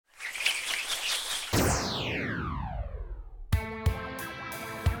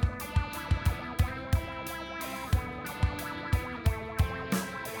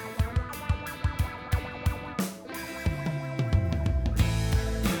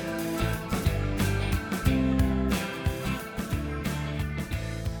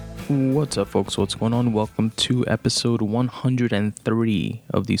What's up, folks? What's going on? Welcome to episode 103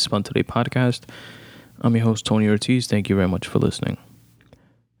 of the Spun Today podcast. I'm your host, Tony Ortiz. Thank you very much for listening.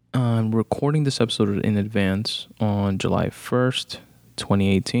 I'm recording this episode in advance on July 1st,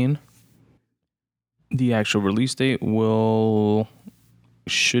 2018. The actual release date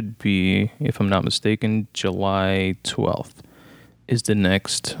should be, if I'm not mistaken, July 12th is the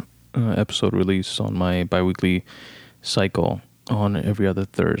next episode release on my bi-weekly cycle on every other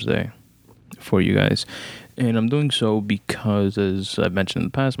Thursday for you guys. And I'm doing so because, as I've mentioned in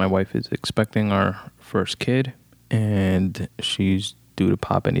the past, my wife is expecting our first kid, and she's due to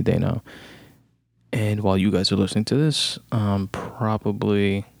pop any day now. And while you guys are listening to this, I'm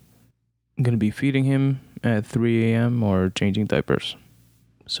probably going to be feeding him at 3 a.m. or changing diapers.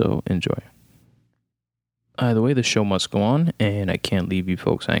 So enjoy. Either way, the show must go on, and I can't leave you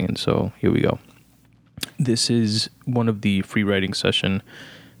folks hanging, so here we go. This is one of the free writing session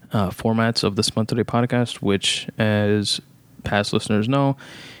formats of the Spun Today podcast, which, as past listeners know,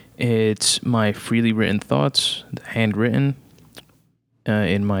 it's my freely written thoughts, handwritten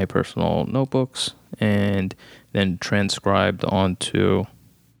in my personal notebooks, and then transcribed onto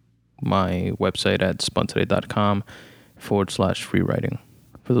my website at spuntoday.com/free writing.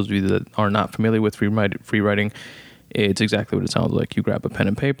 For those of you that are not familiar with free writing, it's exactly what it sounds like. You grab a pen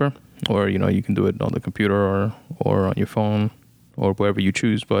and paper, or you can do it on the computer or on your phone or wherever you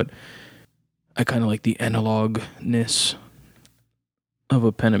choose. But I kind of like the analogness of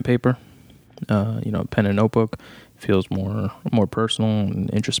a pen and paper. Pen and notebook feels more personal and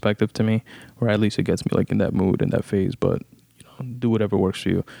introspective to me, or at least it gets me like in that mood and that phase. But do whatever works for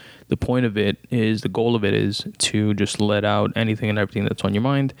you. The goal of it is to just let out anything and everything that's on your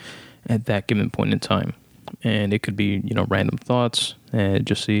mind at that given point in time. And it could be, random thoughts, and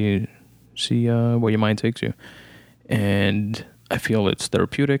just see where your mind takes you. And I feel it's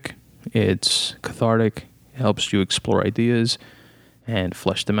therapeutic, it's cathartic, it helps you explore ideas and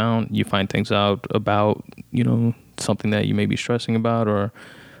flesh them out. You find things out about, something that you may be stressing about or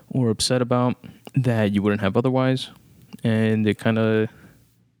upset about that you wouldn't have otherwise. And it kind of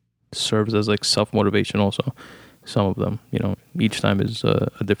serves as like self-motivation also. Some of them, each time is a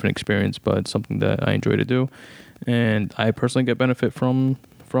different experience, but it's something that I enjoy to do. And I personally get benefit from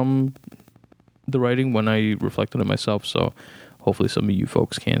the writing when I reflect on it myself. So hopefully some of you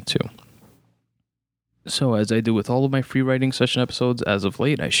folks can too. So as I do with all of my free writing session episodes, as of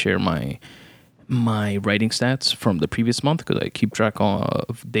late, I share my writing stats from the previous month, because I keep track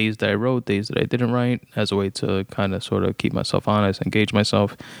of days that I wrote, days that I didn't write, as a way to kind of sort of keep myself honest, engage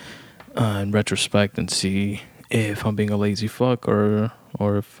myself in retrospect, and see if I'm being a lazy fuck or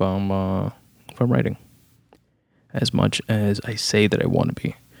if I'm writing as much as I say that I want to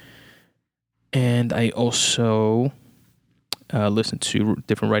be. And I also listen to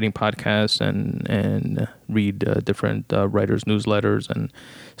different writing podcasts and read different writers' newsletters and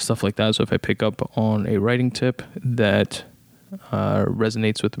stuff like that. So if I pick up on a writing tip that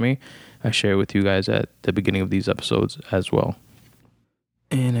resonates with me, I share with you guys at the beginning of these episodes as well.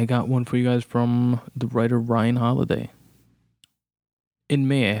 And I got one for you guys from the writer Ryan Holiday. In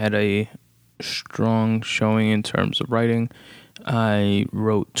May, I had a strong showing in terms of writing. I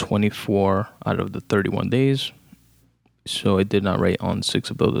wrote 24 out of the 31 days. So I did not write on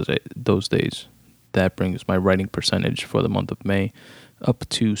 6 of those days. That brings my writing percentage for the month of May up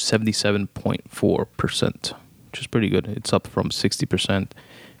to 77.4%, which is pretty good. It's up from 60%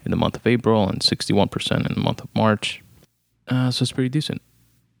 in the month of April and 61% in the month of March. So it's pretty decent.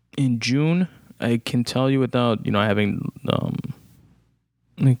 In June, I can tell you without, having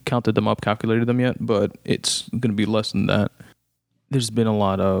counted them up, calculated them yet, but it's going to be less than that. There's been a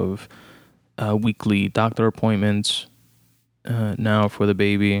lot of weekly doctor appointments now for the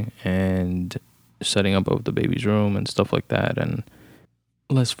baby, and setting up of the baby's room and stuff like that, and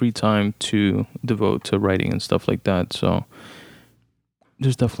less free time to devote to writing and stuff like that. So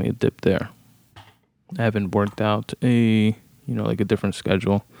there's definitely a dip there. I haven't worked out a different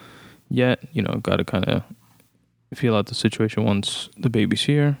schedule yet. Got to kind of feel out the situation once the baby's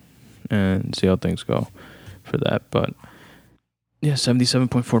here and see how things go for that. But yeah,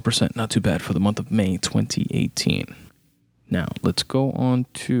 77.4%, not too bad for the month of May 2018. Now, let's go on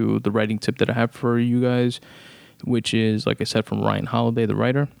to the writing tip that I have for you guys, which is, like I said, from Ryan Holiday, the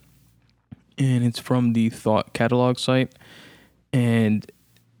writer. And it's from the Thought Catalog site. And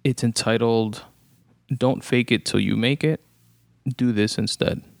it's entitled, "Don't Fake It Till You Make It. Do This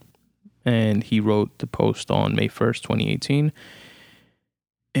Instead." And he wrote the post on May 1st, 2018.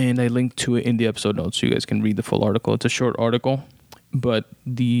 And I linked to it in the episode notes so you guys can read the full article. It's a short article, but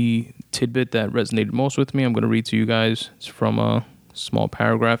the tidbit that resonated most with me, I'm going to read to you guys. It's from small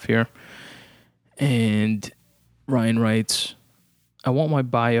paragraph here. And Ryan writes, I want my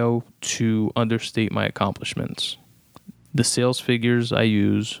bio to understate my accomplishments. The sales figures I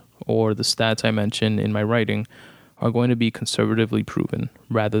use or the stats I mention in my writing are going to be conservatively proven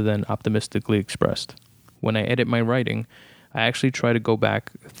rather than optimistically expressed. When I edit my writing, I actually try to go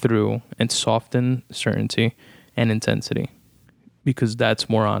back through and soften certainty and intensity because that's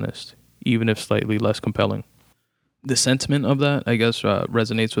more honest, even if slightly less compelling. The sentiment of that, I guess,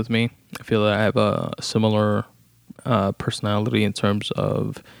 resonates with me. I feel that I have a similar personality in terms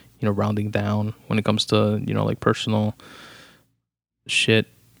of, rounding down when it comes to, like personal shit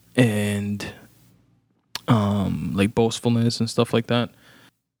and like boastfulness and stuff like that.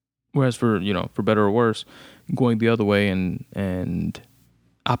 Whereas for better or worse, going the other way and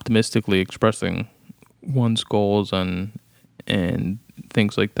optimistically expressing one's goals and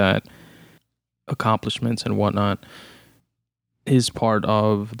things like that, accomplishments and whatnot, is part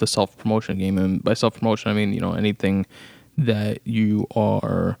of the self-promotion game. And by self-promotion, I mean, anything that you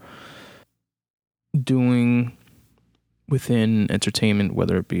are doing within entertainment,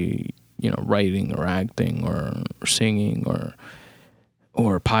 whether it be, writing or acting or singing or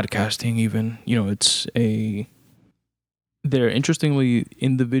podcasting even, they're interestingly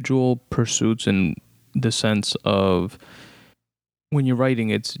individual pursuits in the sense of when you're writing,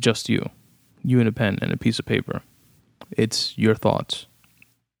 it's just you and a pen and a piece of paper. It's your thoughts.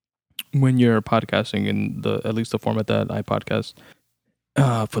 When you're podcasting in at least the format that I podcast,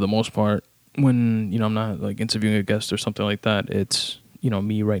 for the most part, when, I'm not like interviewing a guest or something like that, it's,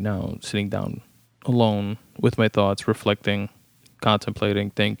 me right now sitting down alone with my thoughts, reflecting, contemplating,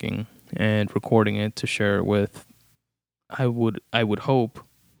 thinking, and recording it to share it with, I would hope,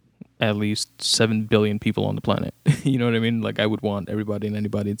 at least 7 billion people on the planet. You know what I mean? Like I would want everybody and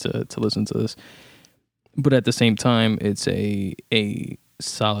anybody to listen to this. But at the same time, it's a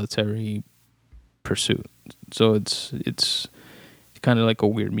solitary pursuit. So it's kind of like a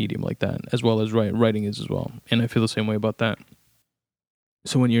weird medium like that, as well as writing is as well. And I feel the same way about that.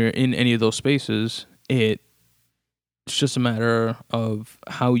 So when you're in any of those spaces, it's just a matter of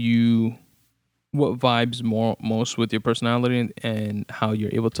what vibes most with your personality and how you're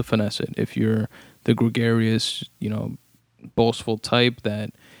able to finesse it. If you're the gregarious, boastful type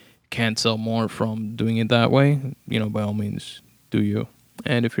that can't sell more from doing it that way, by all means, do you.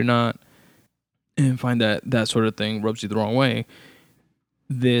 And if you're not, and find that sort of thing rubs you the wrong way,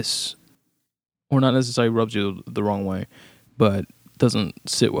 or not necessarily rubs you the wrong way, but doesn't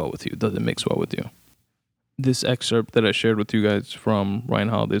sit well with you, doesn't mix well with you. This excerpt that I shared with you guys from Ryan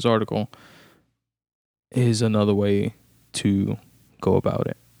Holiday's article is another way to go about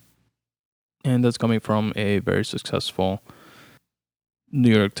it. And that's coming from a very successful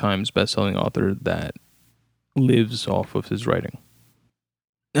New York Times bestselling author that lives off of his writing.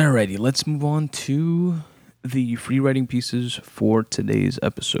 Alrighty, let's move on to the free writing pieces for today's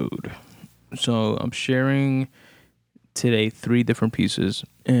episode. So I'm sharing today 3 different pieces,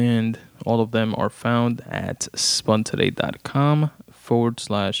 and all of them are found at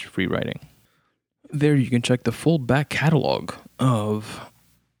spuntoday.com/free writing. There you can check the full back catalog of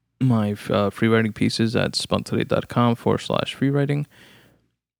my free writing pieces at spuntoday.com/free writing.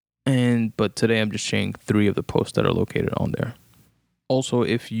 But today I'm just sharing 3 of the posts that are located on there. Also,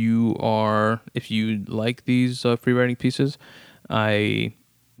 if you like these free writing pieces, I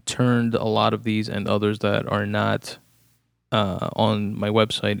turned a lot of these and others that are not on my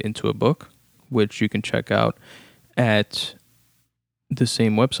website into a book, which you can check out at the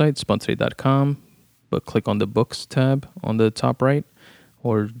same website, spuntoday.com, but click on the books tab on the top right,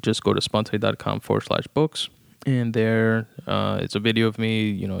 or just go to spuntoday.com/books. And there, it's a video of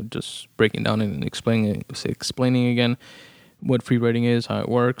me, just breaking down and explaining again what free writing is, how it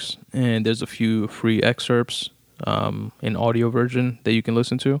works. And there's a few free excerpts in audio version that you can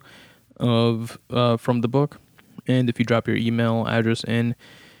listen to from the book. And if you drop your email address in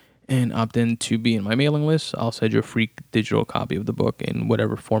and opt in to be in my mailing list, I'll send you a free digital copy of the book in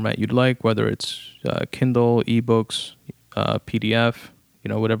whatever format you'd like, whether it's Kindle, ebooks, PDF,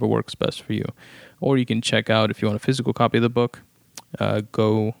 whatever works best for you. Or you can check out, if you want a physical copy of the book,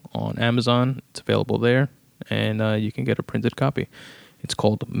 go on Amazon. It's available there, and you can get a printed copy. It's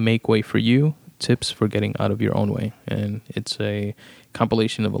called Make Way for You, Tips for Getting Out of Your Own Way. And it's a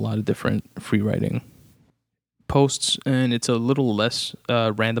compilation of a lot of different free writing posts, and it's a little less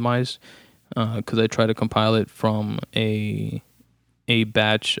randomized because I try to compile it from a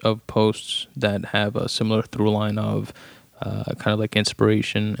batch of posts that have a similar through line of kind of like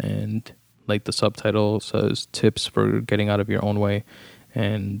inspiration, and like the subtitle says, tips for getting out of your own way,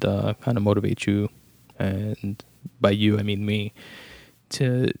 and kind of motivate you and by you, I mean me,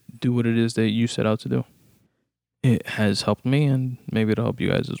 to do what it is that you set out to do. It has helped me, and maybe it'll help you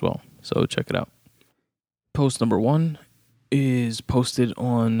guys as well. So check it out. Post number 1 is posted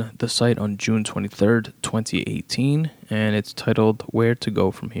on the site on June 23rd, 2018, and it's titled Where to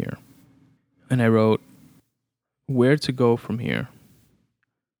Go From Here. And I wrote, where to go from here?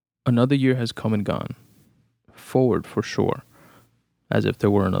 Another year has come and gone. Forward for sure, as if there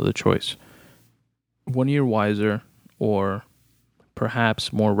were another choice. 1 year wiser, or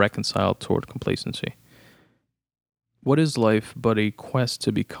perhaps more reconciled toward complacency. What is life but a quest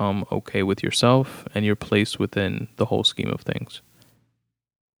to become okay with yourself and your place within the whole scheme of things?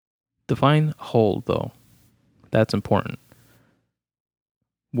 Define whole, though. That's important.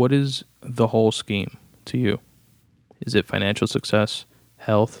 What is the whole scheme to you? Is it financial success,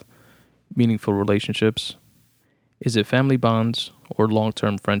 health, meaningful relationships? Is it family bonds or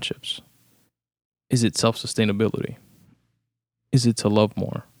long-term friendships? Is it self-sustainability? Is it to love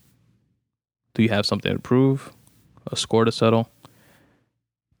more? Do you have something to prove? A score to settle?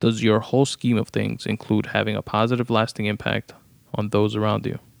 Does your whole scheme of things include having a positive, lasting impact on those around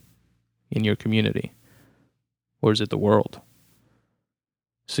you, in your community? Or is it the world?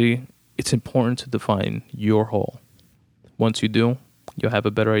 See, it's important to define your whole. Once you do, you'll have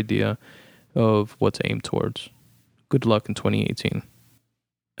a better idea of what to aim towards. Good luck in 2018.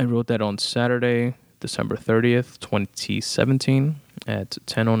 I wrote that on Saturday, December 30th, 2017 at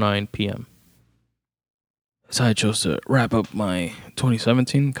 10:09 p.m. So I chose to wrap up my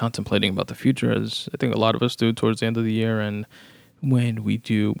 2017 contemplating about the future, as I think a lot of us do towards the end of the year. And when we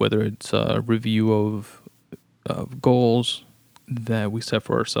do, whether it's a review of goals that we set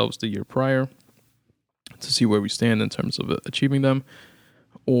for ourselves the year prior to see where we stand in terms of achieving them,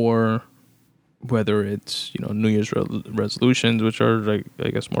 or whether it's, New Year's resolutions, which are, I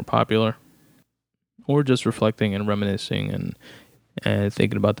guess, more popular, or just reflecting and reminiscing and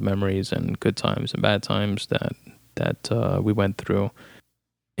thinking about the memories and good times and bad times that we went through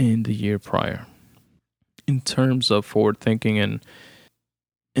in the year prior. In terms of forward thinking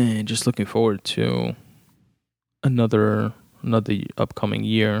and just looking forward to another upcoming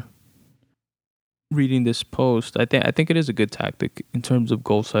year, reading this post, I think it is a good tactic in terms of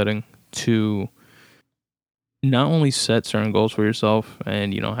goal setting to not only set certain goals for yourself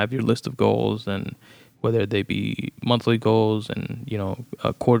and have your list of goals, and whether they be monthly goals and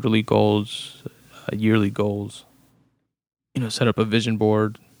quarterly goals, yearly goals, set up a vision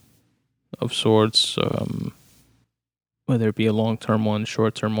board of sorts, whether it be a long-term one,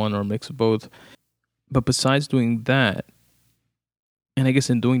 short-term one, or a mix of both. But besides doing that, and I guess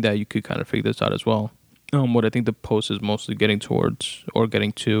in doing that, you could kind of figure this out as well. What I think the post is mostly getting towards, or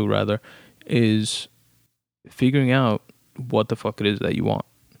getting to rather, is figuring out what the fuck it is that you want.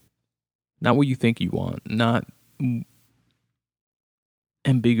 Not what you think you want, not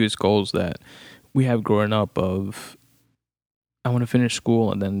ambiguous goals that we have growing up of, I want to finish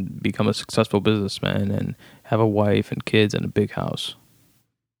school and then become a successful businessman and have a wife and kids and a big house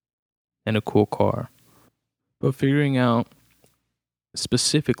and a cool car. But figuring out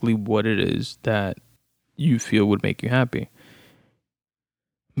specifically what it is that you feel would make you happy.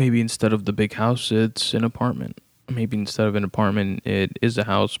 Maybe instead of the big house, it's an apartment. Maybe instead of an apartment, it is a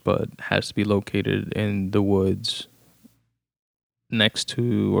house, but has to be located in the woods next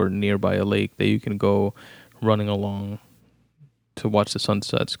to or nearby a lake that you can go running along to watch the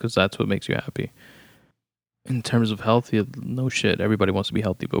sunsets, because that's what makes you happy. In terms of health, no shit, everybody wants to be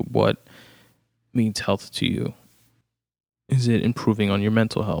healthy, but what means health to you? Is it improving on your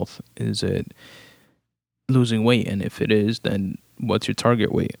mental health? Is it losing weight? And if it is, then what's your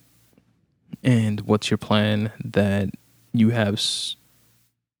target weight? And what's your plan that you have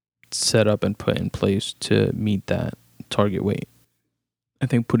set up and put in place to meet that target weight? I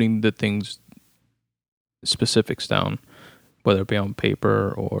think putting the things, specifics down, whether it be on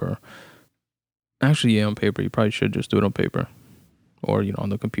paper or actually, on paper, you probably should just do it on paper or, on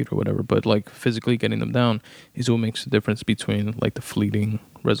the computer or whatever. But like physically getting them down is what makes the difference between like the fleeting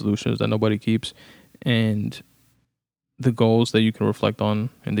resolutions that nobody keeps and the goals that you can reflect on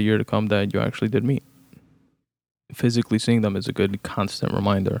in the year to come that you actually did meet. Physically seeing them is a good constant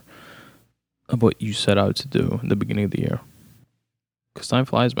reminder of what you set out to do in the beginning of the year. Because time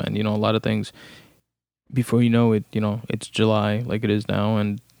flies, man. A lot of things, before you know it, it's July like it is now,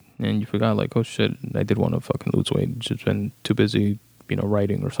 and you forgot, like, oh shit, I did want to fucking lose weight. Just been too busy,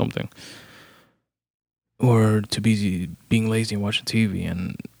 writing or something. Or too busy being lazy and watching TV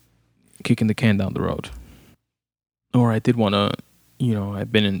and kicking the can down the road. Or I did want to,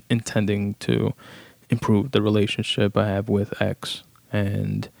 I've been intending to improve the relationship I have with X,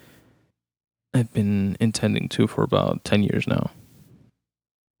 and I've been intending to for about 10 years now.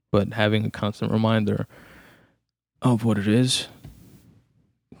 But having a constant reminder of what it is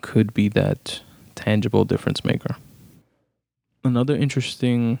could be that tangible difference maker. Another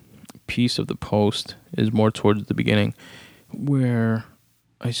interesting piece of the post is more towards the beginning, where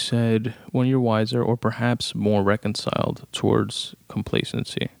I said, when you're wiser or perhaps more reconciled towards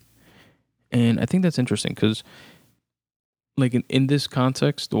complacency. And I think that's interesting because, like, in this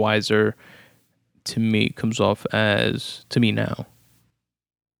context, wiser to me comes off as, to me now,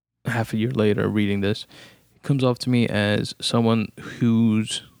 half a year later reading this, it comes off to me as someone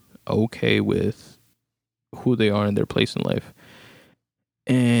who's okay with who they are in their place in life.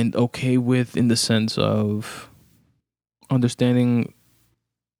 And okay with, in the sense of understanding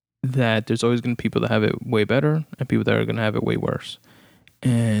that there's always going to be people that have it way better and people that are going to have it way worse.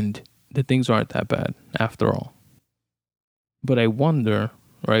 And that things aren't that bad after all. But I wonder,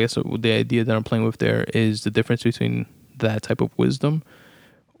 or I guess the idea that I'm playing with there is the difference between that type of wisdom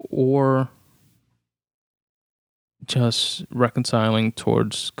or just reconciling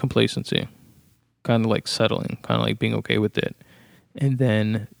towards complacency, kind of like settling, kind of like being okay with it. And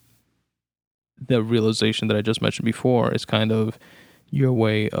then the realization that I just mentioned before is kind of your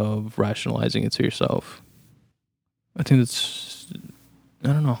way of rationalizing it to yourself. I think that's, I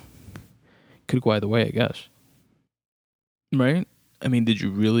don't know, could go either way, I guess. Right? I mean, did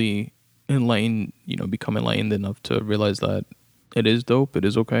you really become enlightened enough to realize that it is dope, it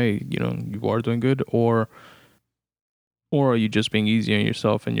is okay, you are doing good, or are you just being easy on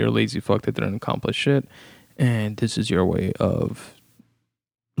yourself and you're a lazy fuck that didn't accomplish shit, and this is your way of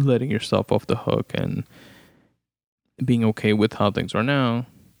letting yourself off the hook and being okay with how things are now,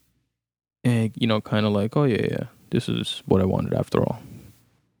 and kind of like, oh yeah, this is what I wanted after all.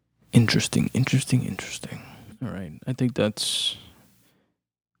 Interesting. All right, I think that's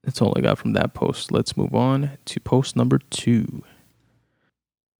all I got from that post. Let's move on to post number 2.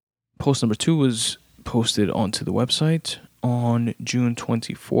 Post number 2 was posted onto the website on June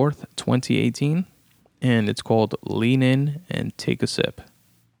 24th, 2018, and it's called Lean In and Take a Sip.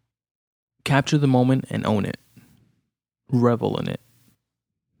 Capture the moment and own it. Revel in it.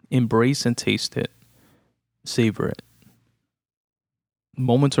 Embrace and taste it. Savor it.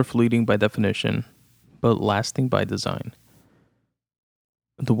 Moments are fleeting by definition, but lasting by design.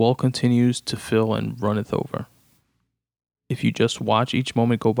 The well continues to fill and runneth over. If you just watch each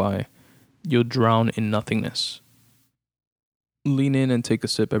moment go by, you'll drown in nothingness. Lean in and take a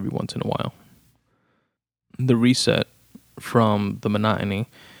sip every once in a while. The reset from the monotony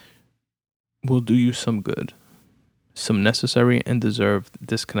will do you some good, some necessary and deserved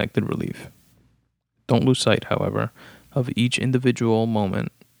disconnected relief. Don't lose sight, however, of each individual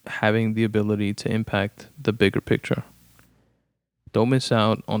moment having the ability to impact the bigger picture. Don't miss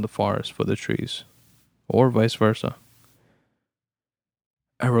out on the forest for the trees, or vice versa.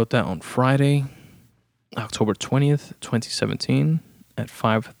 I wrote that on Friday, October 20th, 2017 at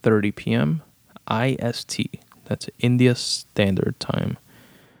 5:30 p.m. IST. That's India Standard Time.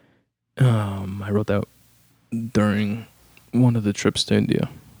 I wrote that during one of the trips to India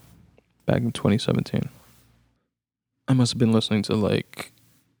back in 2017. I must have been listening to like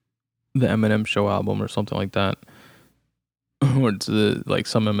the Eminem Show album or something like that, or to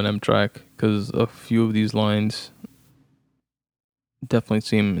some Eminem track, because a few of these lines definitely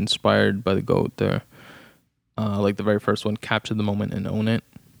seem inspired by the GOAT there. Like the very first one, capture the moment and own it.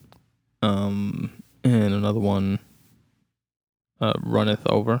 And another one, runneth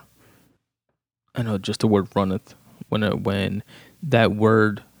over. I know just the word runneth. When that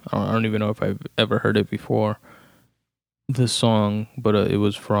word, I don't even know if I've ever heard it before. The song, but it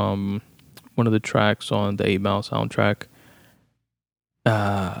was from one of the tracks on the 8 Mile soundtrack.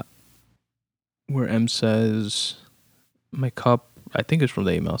 Where M says, "My cup." I think it's from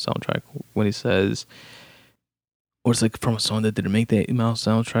the 8 Mile soundtrack when he says, or it's like from a song that didn't make the 8 Mile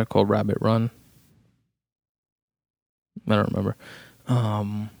soundtrack called Rabbit Run. I don't remember.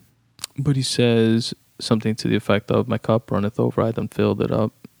 But he says something to the effect of, "My cup runneth over, I done filled it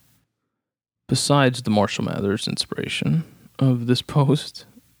up." Besides the Marshall Mathers inspiration of this post,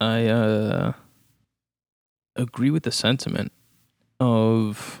 I agree with the sentiment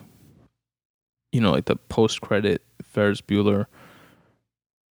of, like the post-credit Ferris Bueller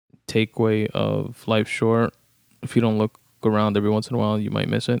takeaway of Life Short. If you don't look around every once in a while, you might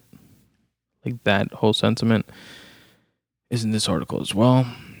miss it. Like that whole sentiment is in this article as well,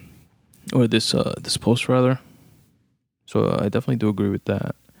 or this post rather. So I definitely do agree with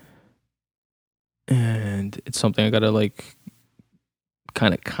that, and it's something I gotta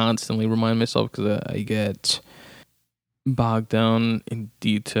kind of constantly remind myself, because I get bogged down in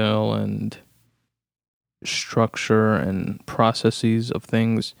detail and structure and processes of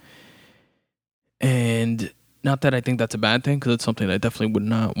things. And not that I think that's a bad thing, because it's something I definitely would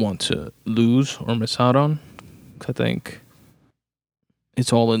not want to lose or miss out on. 'Cause I think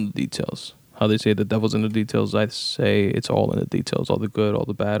it's all in the details. How they say the devil's in the details, I say it's all in the details. All the good, all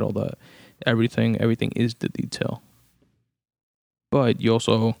the bad, all the everything. Everything is the detail. But you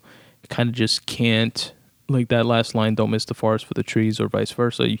also kind of just can't, like that last line, don't miss the forest for the trees, or vice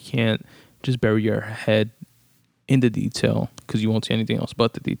versa. You can't just bury your head in the detail, because you won't see anything else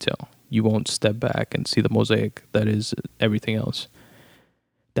but the detail. You won't step back and see the mosaic that is everything else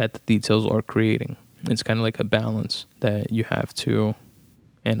that the details are creating. It's kind of like a balance that you have to,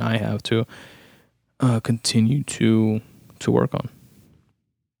 and I have to, continue to work on.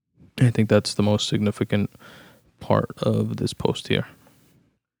 I think that's the most significant part of this post here.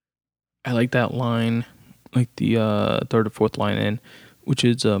 I like that line, like the third or fourth line in, which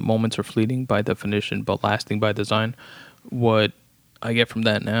is moments are fleeting by definition, but lasting by design. What I get from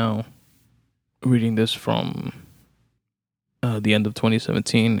that now, reading this from the end of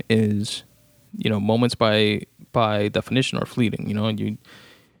 2017, is, moments by definition are fleeting.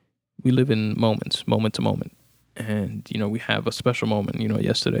 We live in moments, moment to moment, and we have a special moment.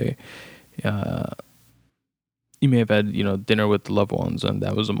 Yesterday, you may have had dinner with the loved ones, and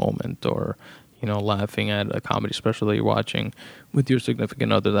that was a moment, or laughing at a comedy special that you're watching with your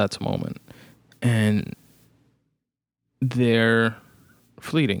significant other. That's a moment, and they're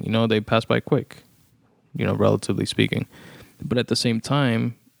fleeting. They pass by quick, relatively speaking, but at the same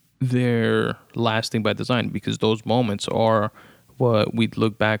time, they're lasting by design, because those moments are what we'd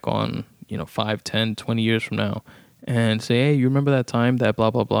look back on 5, 10, 20 years from now and say, hey, you remember that time that blah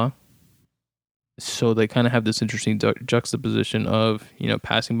blah blah. So they kind of have this interesting juxtaposition of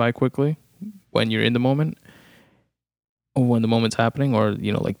passing by quickly when you're in the moment, or when the moment's happening, or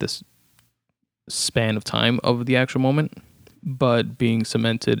like this span of time of the actual moment, but being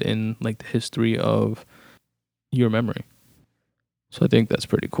cemented in like the history of your memory. So I think that's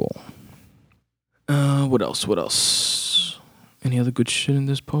pretty cool. What else? Any other good shit in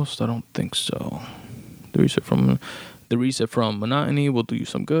this post? I don't think so. The reset from monotony will do you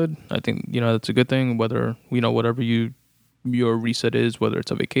some good. I think that's a good thing. Whether whatever your reset is, whether it's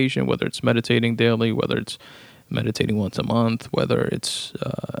a vacation, whether it's meditating daily, whether it's meditating once a month, whether it's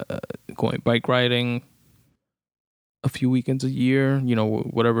going bike riding a few weekends a year,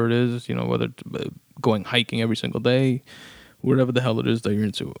 whatever it is, whether it's going hiking every single day, whatever the hell it is that you're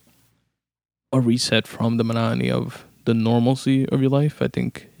into. A reset from the monotony of the normalcy of your life, I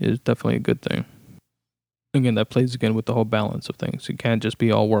think, is definitely a good thing. Again, that plays again with the whole balance of things. It can't just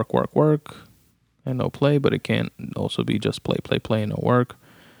be all work, and no play, but it can't also be just play, and no work.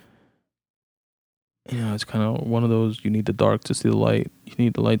 It's kind of one of those, you need the dark to see the light. You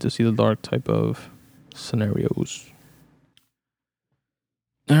need the light to see the dark type of scenarios.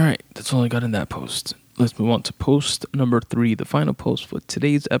 All right, that's all I got in that post. Let's move on to post number 3, the final post for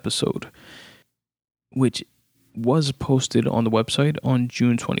today's episode, which was posted on the website on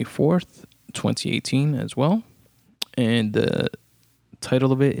June 24th, 2018 as well. And the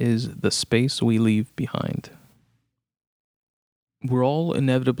title of it is The Space We Leave Behind. We're all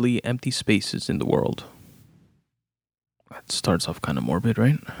inevitably empty spaces in the world. That starts off kind of morbid,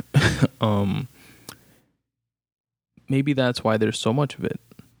 right? Maybe that's why there's so much of it.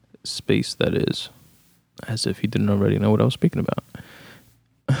 Space, that is. As if you didn't already know what I was speaking about.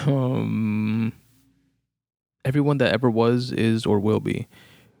 Everyone that ever was, is, or will be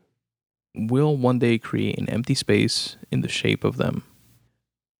will one day create an empty space in the shape of them.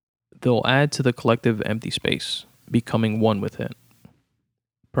 They'll add to the collective empty space, becoming one with it.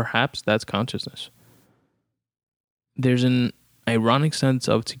 Perhaps that's consciousness. There's an ironic sense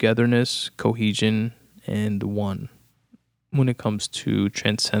of togetherness, cohesion, and one when it comes to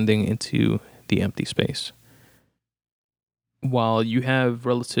transcending into the empty space. While you have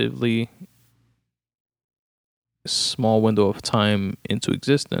relatively small window of time into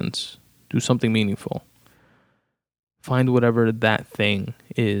existence, do something meaningful. Find whatever that thing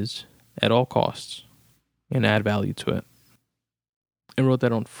is at all costs and add value to it. I wrote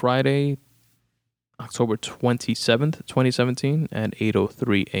that on Friday, October 27th, 2017 at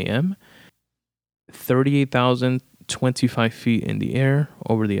 8:03 a.m. 38,025 feet in the air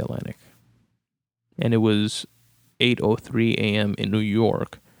over the Atlantic. And it was 8:03 a.m. in New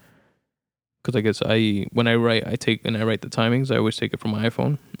York. Because I guess when I write the timings, I always take it from my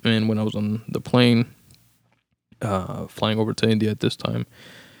iPhone. And when I was on the plane, flying over to India at this time,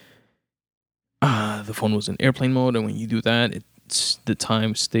 the phone was in airplane mode. And when you do that, the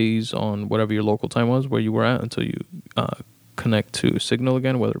time stays on whatever your local time was where you were at until you connect to signal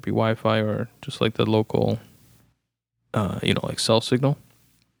again, whether it be Wi-Fi or just like the local, like cell signal.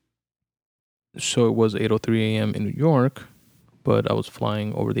 So it was 8:03 a.m. in New York, but I was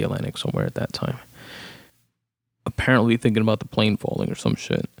flying over the Atlantic somewhere at that time. Apparently thinking about the plane falling or some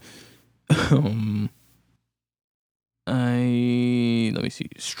shit. Let me see.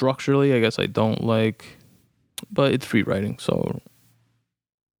 Structurally, I guess I don't like, but it's free writing, so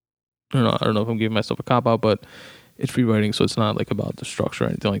I don't know if I'm giving myself a cop out, but it's free writing, so it's not like about the structure or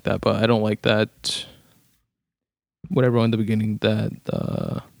anything like that. But I don't like that. What I wrote in the beginning,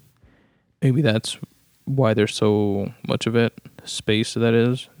 that maybe that's why there's so much of it. Space, that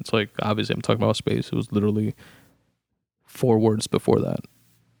is. It's like, obviously I'm talking about space. It was literally 4 words before that.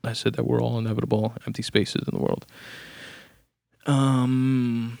 I said that we're all inevitable empty spaces in the world.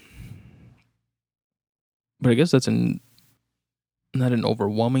 But I guess that's not an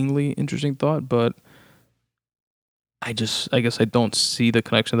overwhelmingly interesting thought, but I guess I don't see the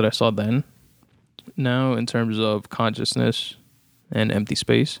connection that I saw then now in terms of consciousness and empty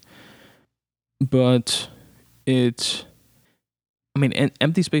space. But empty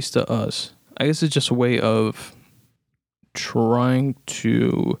space to us, I guess it's just a way of trying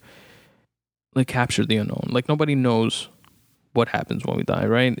to like capture the unknown. Like, nobody knows what happens when we die,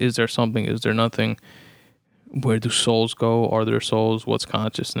 right? Is there something? Is there nothing? Where do souls go? Are there souls? What's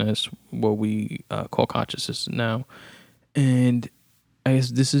consciousness? What we call consciousness now. And I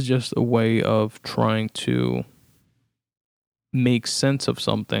guess this is just a way of trying to make sense of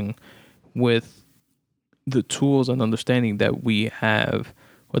something with the tools and understanding that we have,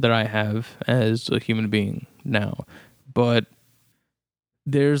 or that I have as a human being now. But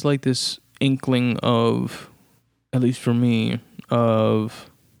there's like this inkling of, at least for me, of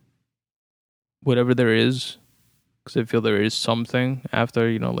whatever there is, because I feel there is something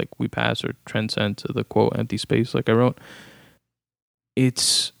after, like we pass or transcend to the quote empty space, like I wrote.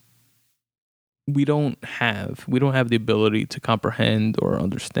 We don't have the ability to comprehend or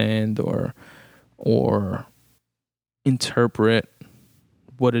understand or interpret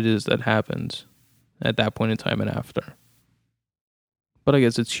what it is that happens at that point in time and after. But I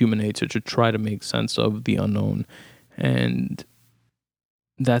guess it's human nature to try to make sense of the unknown and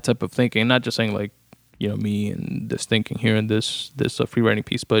that type of thinking. Not just saying like, me and this thinking here and this free writing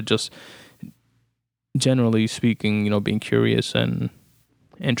piece, but just generally speaking, being curious and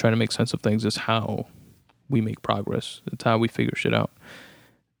trying to make sense of things is how we make progress. It's how we figure shit out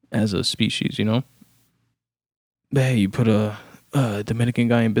as a species, But hey, you put a Dominican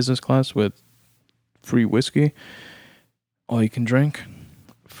guy in business class with free whiskey, all you can drink,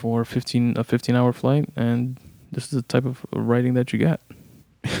 for a 15-hour flight, and this is the type of writing that you get.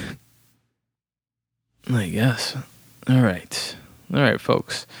 I guess. All right,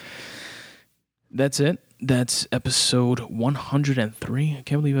 folks. That's it. That's episode 103. I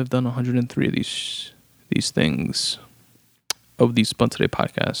can't believe I've done 103 of these things of the Spun Today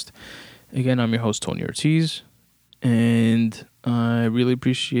podcast. Again, I'm your host, Tony Ortiz, and I really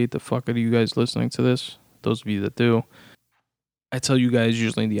appreciate the fuck out of you guys listening to this. Those of you that do. I tell you guys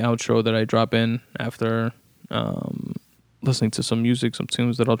usually in the outro that I drop in after listening to some music, some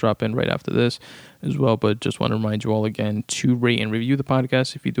tunes that I'll drop in right after this as well. But just want to remind you all again to rate and review the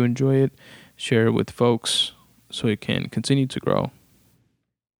podcast if you do enjoy it. Share it with folks so it can continue to grow.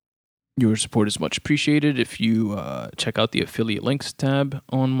 Your support is much appreciated if you check out the affiliate links tab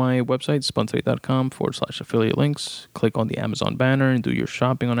on my website, spuntoday.com/affiliate links. Click on the Amazon banner and do your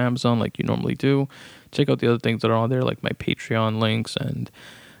shopping on Amazon like you normally do. Check out the other things that are on there, like my Patreon links. And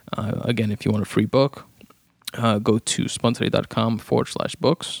again, if you want a free book, go to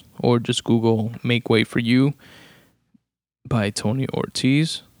spuntoday.com/books, or just Google Make Way for You by Tony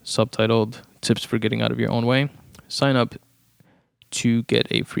Ortiz, subtitled Tips for Getting Out of Your Own Way. Sign up to get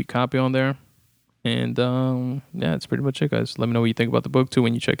a free copy on there. And that's pretty much it, guys. Let me know what you think about the book too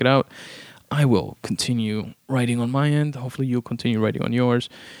when you check it out. I will continue writing on my end. Hopefully you'll continue writing on yours.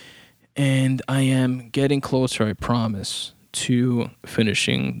 And I am getting closer, I promise, to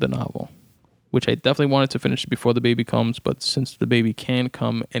finishing the novel, which I definitely wanted to finish before the baby comes, but since the baby can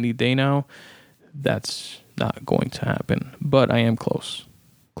come any day now, that's not going to happen. But I am close.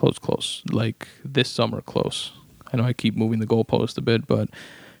 Close. Like this summer, close. I know I keep moving the goalpost a bit, but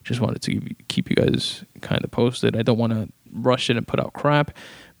just wanted to keep you guys kind of posted. I don't want to rush it and put out crap,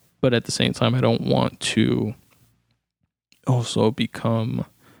 but at the same time, I don't want to also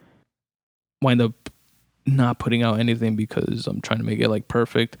wind up not putting out anything because I'm trying to make it like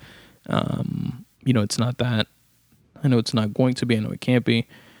perfect. It's not that. I know it's not going to be. I know it can't be.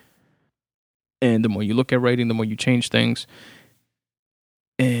 And the more you look at writing, the more you change things.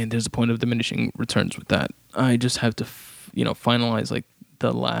 And there's a point of diminishing returns with that. I just have to finalize like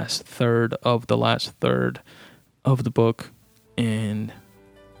the last third of the book and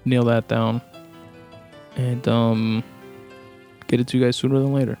nail that down and get it to you guys sooner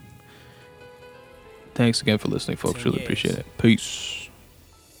than later. Thanks again for listening, folks. Really appreciate it. Peace.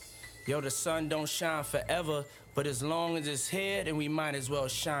 Yo, the sun don't shine forever, but as long as it's here, then we might as well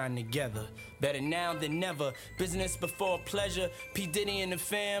shine together. Better now than never. Business before pleasure. P. Diddy and the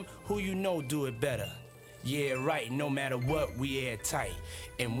fam, who you know do it better. Yeah, right, no matter what, we airtight.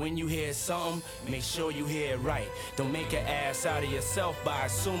 And when you hear something, make sure you hear it right. Don't make an ass out of yourself by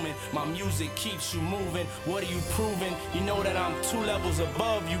assuming my music keeps you moving. What are you proving? You know that I'm 2 levels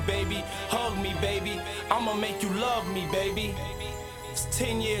above you, baby. Hug me, baby. I'ma make you love me, baby. It's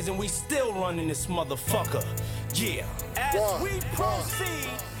 10 years and we still running this motherfucker. Yeah. As we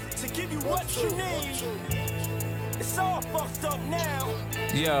proceed to give you what you need. It's all fucked up now.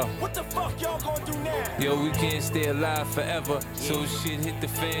 Yo. What the fuck y'all gonna do now? Yo, we can't stay alive forever. So shit hit the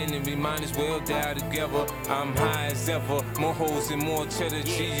fan and we might as well die together. I'm high as ever. More hoes and more cheddar.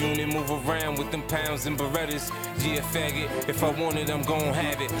 G-Unit move around with them pounds and Berettas. Yeah, faggot. If I want it, I'm gon'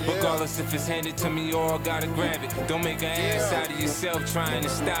 have it. Regardless if it's handed to me or I gotta grab it. Don't make an ass out of yourself trying to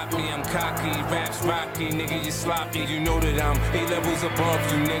stop me. I'm cocky, raps rocky, nigga, you sloppy. You know that I'm 8 levels above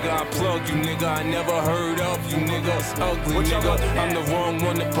you, nigga. I plug you, nigga. I never heard of you, nigga. Ugly, nigga. I'm the wrong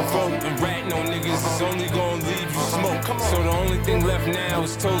one to provoke. And ratting on niggas is only gonna leave you smoke. So the only thing left now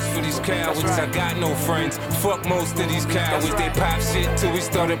is toast for these cowards. I got no friends. Fuck most of these cowards. They pop shit till we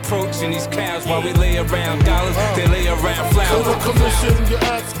start approaching these cows. While we lay around dollars, they lay around flowers. For the commission, you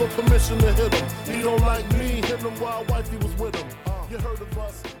ask for permission to hit him. You don't like me, hit him while wifey was with him. You heard of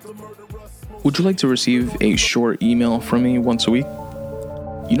us, the murderers. Would you like to receive a short email from me once a week?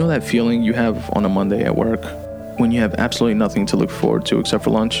 You know that feeling you have on a Monday at work when you have absolutely nothing to look forward to except for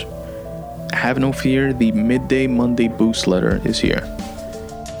lunch? Have no fear, the Midday Monday Boost letter is here.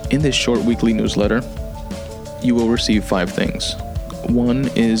 In this short weekly newsletter, you will receive 5 things. 1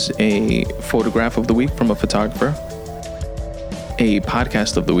 is a photograph of the week from a photographer, a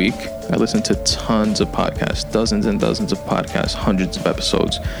podcast of the week. I listen to tons of podcasts, dozens and dozens of podcasts, hundreds of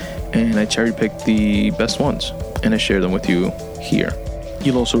episodes, and I cherry pick the best ones and I share them with you here.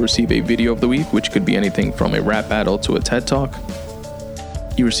 You'll also receive a video of the week, which could be anything from a rap battle to a TED Talk.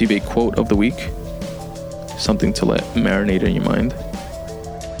 You receive a quote of the week, something to let marinate in your mind,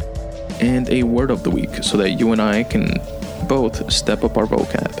 and a word of the week so that you and I can both step up our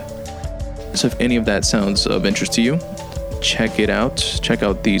vocab. So if any of that sounds of interest to you, check it out. Check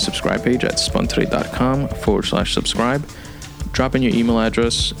out the subscribe page at spuntoday.com/subscribe. Drop in your email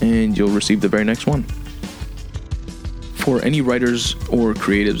address and you'll receive the very next one. For any writers or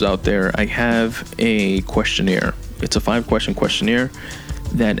creatives out there, I have a questionnaire. It's a 5-question questionnaire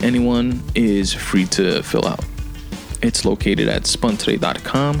that anyone is free to fill out. It's located at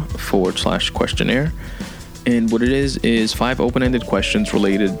spuntoday.com/questionnaire. And what it is 5 open-ended questions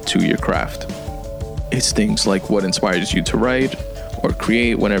related to your craft. It's things like what inspires you to write or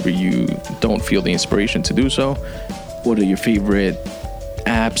create whenever you don't feel the inspiration to do so. What are your favorite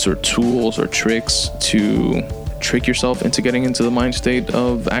apps or tools or tricks to trick yourself into getting into the mind state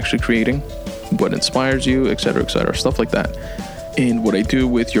of actually creating? What inspires you, etc., stuff like that. And what I do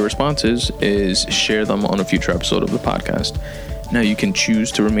with your responses is share them on a future episode of the podcast. Now you can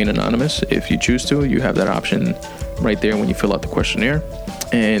choose to remain anonymous if you choose to. You have that option right there when you fill out the questionnaire.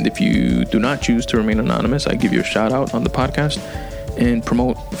 And if you do not choose to remain anonymous, I give you a shout out on the podcast and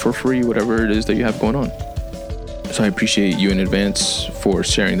promote for free whatever it is that you have going on. So I appreciate you in advance for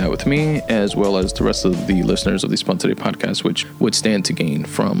sharing that with me, as well as the rest of the listeners of the Spun Today podcast, which would stand to gain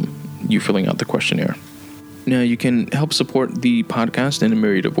from you filling out the questionnaire. Now, you can help support the podcast in a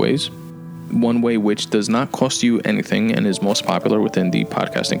myriad of ways. One way, which does not cost you anything and is most popular within the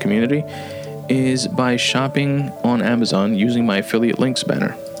podcasting community, is by shopping on Amazon using my affiliate links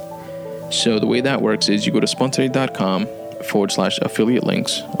banner. So the way that works is you go to spuntoday.com/affiliate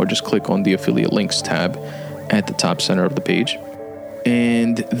links, or just click on the affiliate links tab at the top center of the page,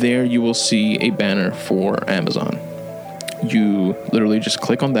 and there you will see a banner for Amazon. You literally just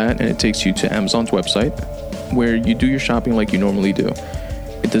click on that and it takes you to Amazon's website where you do your shopping like you normally do.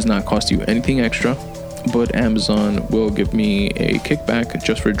 It does not cost you anything extra, but Amazon will give me a kickback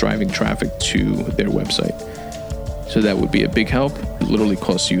just for driving traffic to their website. So that would be a big help. It literally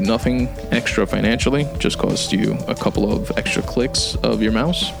costs you nothing extra financially, just costs you a couple of extra clicks of your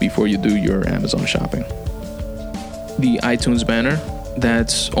mouse before you do your Amazon shopping. The iTunes banner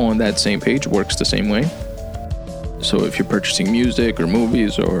that's on that same page works the same way. So if you're purchasing music or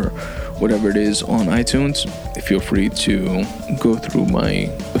movies or whatever it is on iTunes, feel free to go through my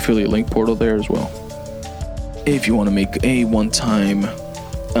affiliate link portal there as well. If you want to make a one-time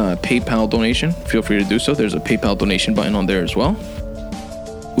PayPal donation, feel free to do so. There's a PayPal donation button on there as well.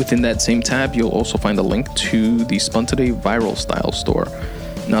 Within that same tab, you'll also find a link to the Spun Today Viral Style store.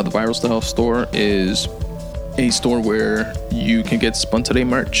 Now, the Viral Style store is a store where you can get Spun Today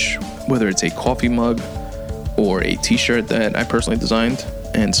merch, whether it's a coffee mug or a t-shirt that I personally designed.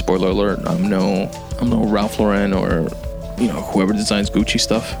 And spoiler alert, I'm no Ralph Lauren or, whoever designs Gucci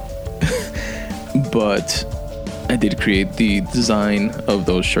stuff. But I did create the design of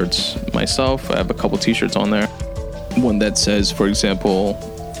those shirts myself. I have a couple t-shirts on there. One that says, for example,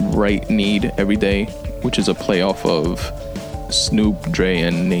 Right Need Every Day, which is a play off of Snoop, Dre,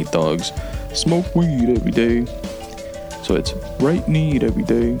 and Nate Dogg's Smoke Weed Every Day. So it's Right Need Every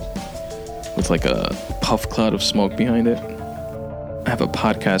Day with like a puff cloud of smoke behind it. I have a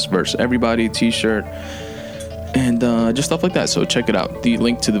Podcast Versus Everybody t-shirt and just stuff like that. So check it out. The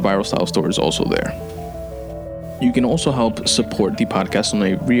link to the Viral Style store is also there. You can also help support the podcast on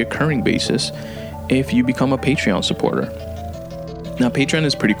a reoccurring basis if you become a Patreon supporter. Now, Patreon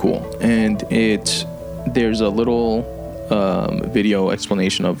is pretty cool, and there's a little video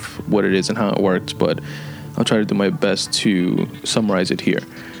explanation of what it is and how it works, but I'll try to do my best to summarize it here.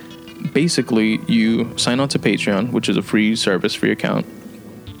 Basically, you sign on to Patreon, which is a free service, free account,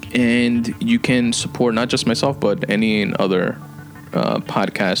 and you can support not just myself, but any and other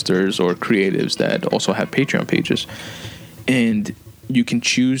podcasters or creatives that also have Patreon pages. And you can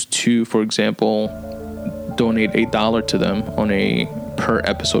choose to, for example, donate $1 to them on a per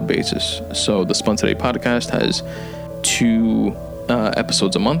episode basis. So the Spun Today podcast has 2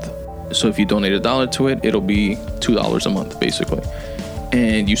 episodes a month. So if you donate $1 to it, it'll be $2 a month, basically.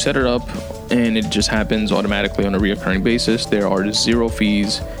 And you set it up, and it just happens automatically on a reoccurring basis. There are 0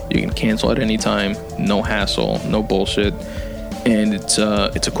 fees. You can cancel at any time. No hassle, no bullshit. And it's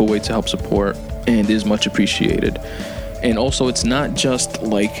a cool way to help support and is much appreciated. And also, it's not just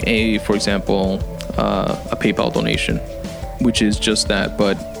like for example, a PayPal donation, which is just that,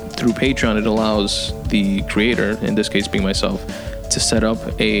 but through Patreon, it allows the creator, in this case being myself, to set up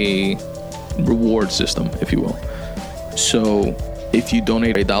a reward system, if you will. So if you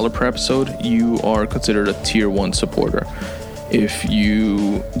donate $1 per episode, you are considered a tier 1 supporter. If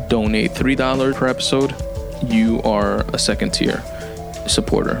you donate $3 per episode, you are a second tier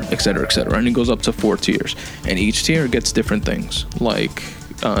supporter, etc., etc. And it goes up to 4 tiers, and each tier gets different things. Like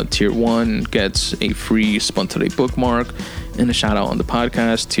tier 1 gets a free Spun Today bookmark and a shout out on the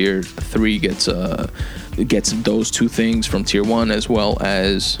podcast. Tier 3 gets those 2 things from tier 1, as well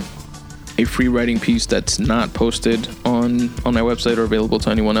as a free writing piece that's not posted on my website or available to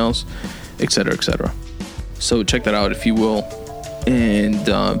anyone else, etc., etc. So check that out if you will. And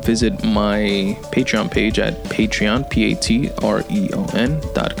visit my Patreon page at Patreon,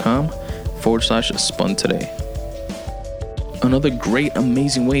 patreon.com/Spun Today. Another great,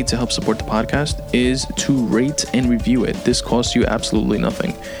 amazing way to help support the podcast is to rate and review it. This costs you absolutely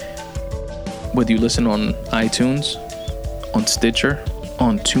nothing. Whether you listen on iTunes, on Stitcher,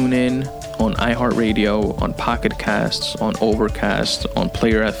 on TuneIn, on iHeartRadio, on Pocket Casts, on Overcast, on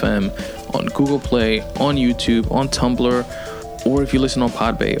Player FM, on Google Play, on YouTube, on Tumblr, or if you listen on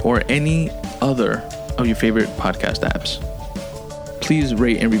Podbay or any other of your favorite podcast apps. Please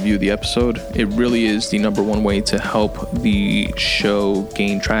rate and review the episode. It really is the number one way to help the show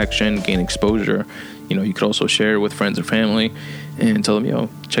gain traction, gain exposure. You could also share it with friends and family and tell them,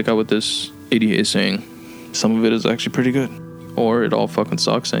 check out what this idiot is saying. Some of it is actually pretty good. Or it all fucking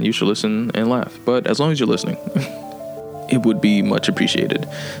sucks and you should listen and laugh. But as long as you're listening, it would be much appreciated.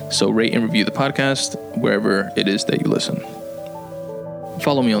 So rate and review the podcast wherever it is that you listen.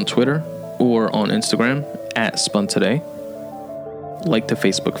 Follow me on Twitter or on Instagram at Spun Today. Like the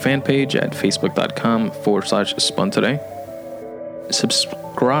Facebook fan page at facebook.com/Spun Today.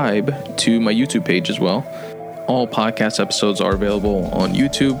 Subscribe to my YouTube page as well. All podcast episodes are available on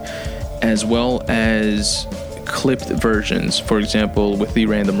YouTube, as well as clipped versions. For example, with the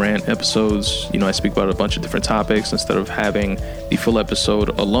Random Rant episodes, I speak about a bunch of different topics instead of having the full episode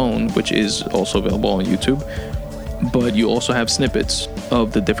alone, which is also available on YouTube. But you also have snippets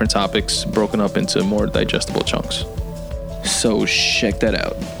of the different topics broken up into more digestible chunks. So check that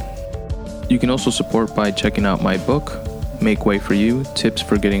out. You can also support by checking out my book, Make Way For You, Tips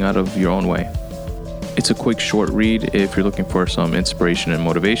for Getting Out of Your Own Way. It's a quick, short read if you're looking for some inspiration and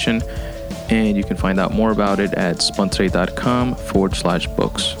motivation, and you can find out more about it at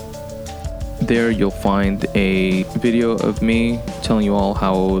spuntoday.com/books. There you'll find a video of me telling you all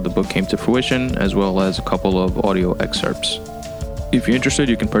how the book came to fruition, as well as a couple of audio excerpts. If you're interested,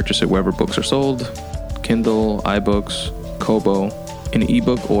 you can purchase it wherever books are sold: Kindle, iBooks, Kobo, in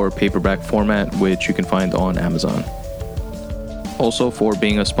ebook or paperback format, which you can find on Amazon. Also, for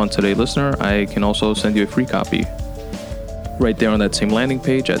being a Spun Today listener, I can also send you a free copy. Right there on that same landing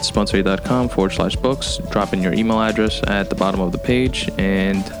page at spuntoday.com/books. Drop in your email address at the bottom of the page,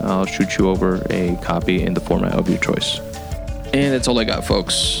 and I'll shoot you over a copy in the format of your choice. And that's all I got,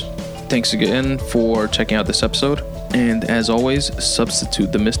 folks. Thanks again for checking out this episode. And as always,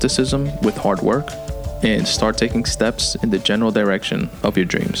 substitute the mysticism with hard work and start taking steps in the general direction of your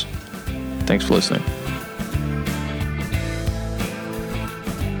dreams. Thanks for listening.